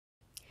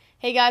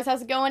Hey guys,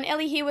 how's it going?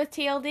 Elly here with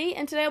TLD,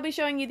 and today I'll be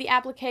showing you the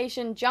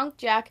application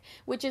JunkJack,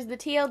 which is the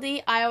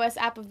TLD iOS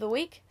app of the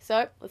week,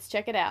 so let's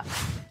check it out.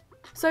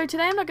 So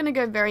today I'm not going to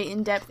go very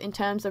in-depth in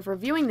terms of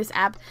reviewing this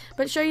app,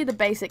 but show you the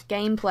basic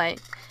gameplay.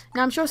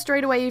 Now I'm sure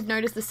straight away you've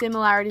noticed the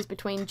similarities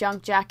between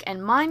JunkJack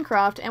and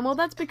Minecraft, and well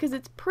that's because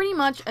it's pretty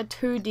much a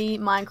 2D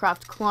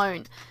Minecraft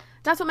clone.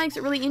 That's what makes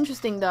it really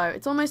interesting though.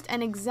 It's almost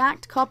an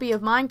exact copy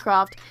of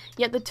Minecraft,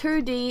 yet the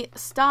 2D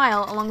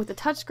style along with the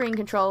touchscreen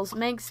controls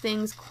makes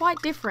things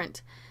quite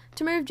different.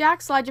 To move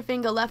Jack, slide your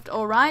finger left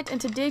or right, and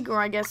to dig,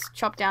 or I guess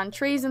chop down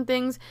trees and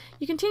things,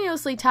 you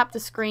continuously tap the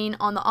screen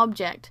on the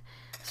object.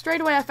 Straight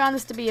away I found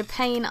this to be a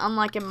pain,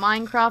 unlike in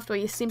Minecraft where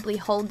you simply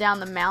hold down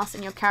the mouse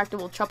and your character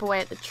will chop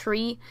away at the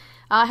tree.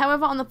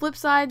 However, on the flip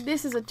side,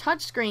 this is a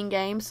touchscreen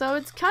game, so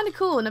it's kinda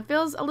cool and it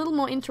feels a little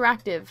more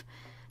interactive.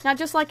 Now,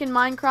 just like in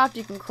Minecraft,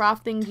 you can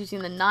craft things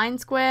using the 9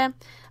 square,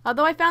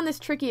 although I found this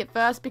tricky at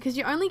first because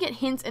you only get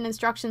hints and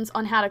instructions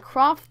on how to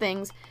craft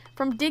things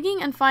from digging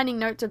and finding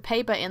notes of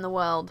paper in the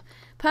world.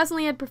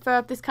 Personally, I'd prefer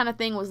if this kind of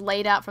thing was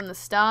laid out from the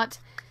start.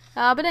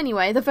 But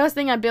anyway, the first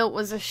thing I built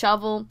was a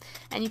shovel,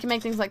 and you can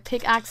make things like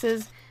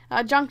pickaxes.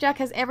 JunkJack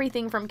has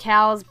everything from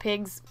cows,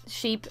 pigs,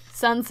 sheep,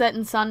 sunset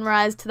and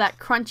sunrise, to that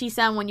crunchy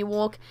sound when you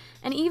walk,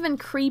 and even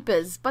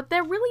creepers, but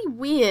they're really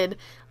weird.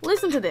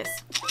 Listen to this.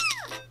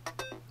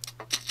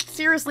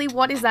 Seriously,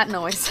 what is that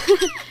noise?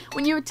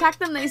 When you attack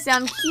them, they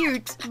sound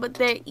cute, but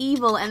they're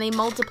evil and they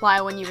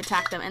multiply when you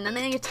attack them, and then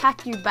they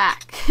attack you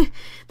back.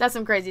 That's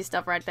some crazy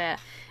stuff right there.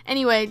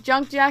 Anyway,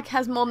 JunkJack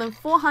has more than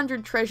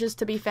 400 treasures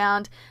to be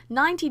found,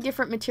 90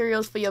 different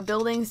materials for your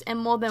buildings, and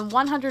more than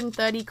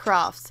 130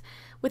 crafts.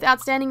 With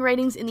outstanding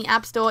ratings in the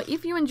App Store,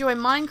 if you enjoy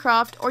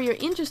Minecraft or you're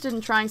interested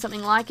in trying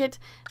something like it,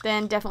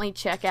 then definitely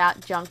check out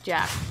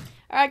JunkJack.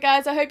 Alright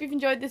guys, I hope you've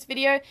enjoyed this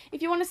video.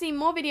 If you want to see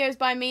more videos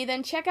by me,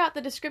 then check out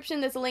the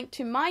description. There's a link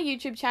to my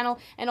YouTube channel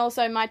and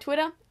also my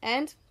Twitter.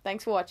 And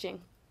thanks for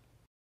watching.